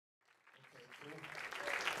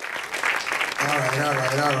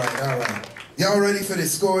all right. Y'all ready for the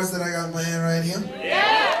scores that I got in my hand right here?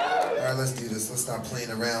 Yeah! All right, let's do this. Let's stop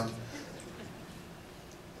playing around.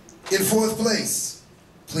 In 4th place,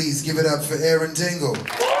 please give it up for Aaron Dingle. In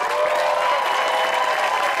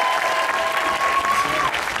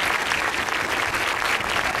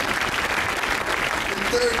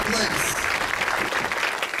 3rd place,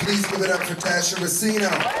 please give it up for Tasha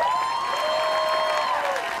Racino.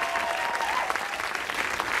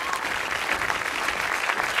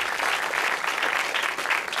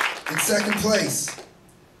 In 2nd place,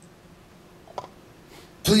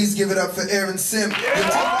 please give it up for Aaron Sim.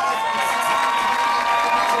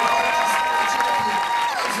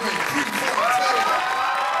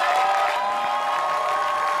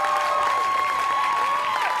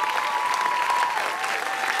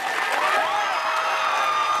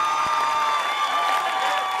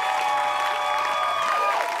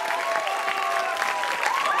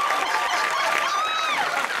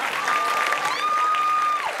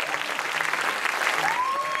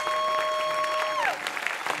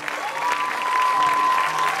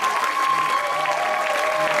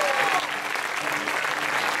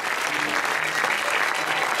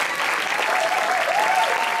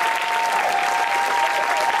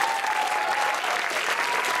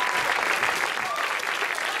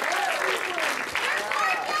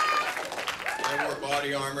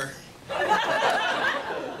 Body armor.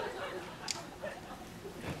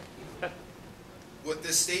 What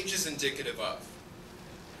this stage is indicative of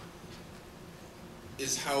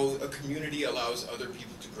is how a community allows other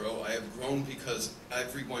people to grow. I have grown because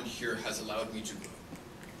everyone here has allowed me to grow.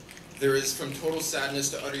 There is from total sadness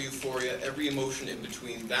to utter euphoria, every emotion in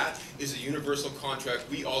between. That is a universal contract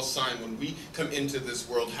we all sign when we come into this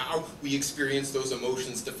world. How we experience those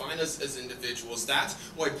emotions define us as individuals. That's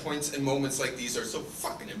why points and moments like these are so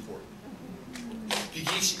fucking important.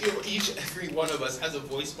 Every one of us has a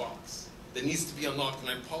voice box that needs to be unlocked, and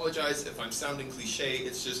I apologize if I'm sounding cliche.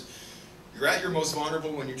 It's just, you're at your most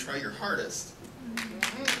vulnerable when you try your hardest.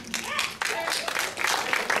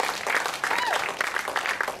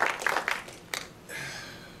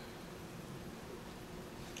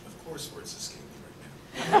 Words escape me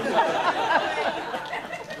right now.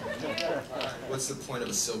 What's the point of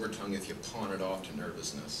a silver tongue if you pawn it off to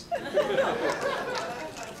nervousness? I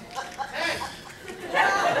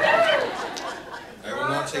will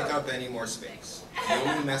not take up any more space. The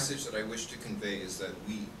only message that I wish to convey is that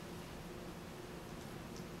we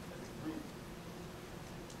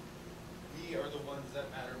are the ones that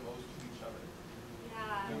matter most to each other.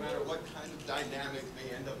 Yeah. No matter what kind of dynamic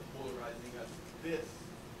may end up polarizing us, this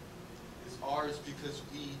is ours because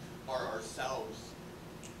we are ourselves.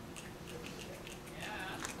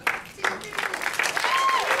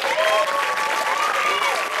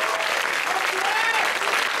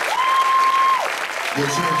 Your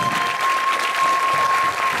champion,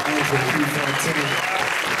 Andrew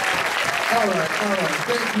All right.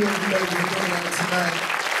 Thank you everybody for coming out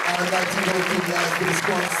tonight. I'd like to go through guys with a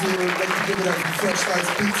sponsor. I'd like to give it up for Fresh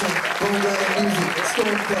Lights Pizza, Bone Music,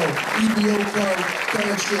 Storm Pro, EBO Pro,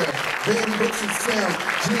 Share, Van Books and Sound,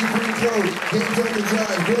 G Green Clothes, Games on the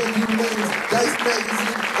Drive, Worldview Lanes, Dice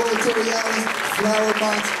Magazine, Oratorialis, Flower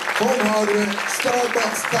Box, Home Hardware,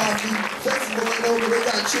 Starbucks Coffee, Festival and over. They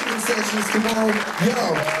got chicken sessions tomorrow. Yo,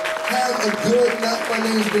 have a good night. My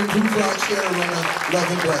name has been Blue Frog Share Runner.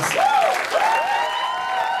 Love and bless.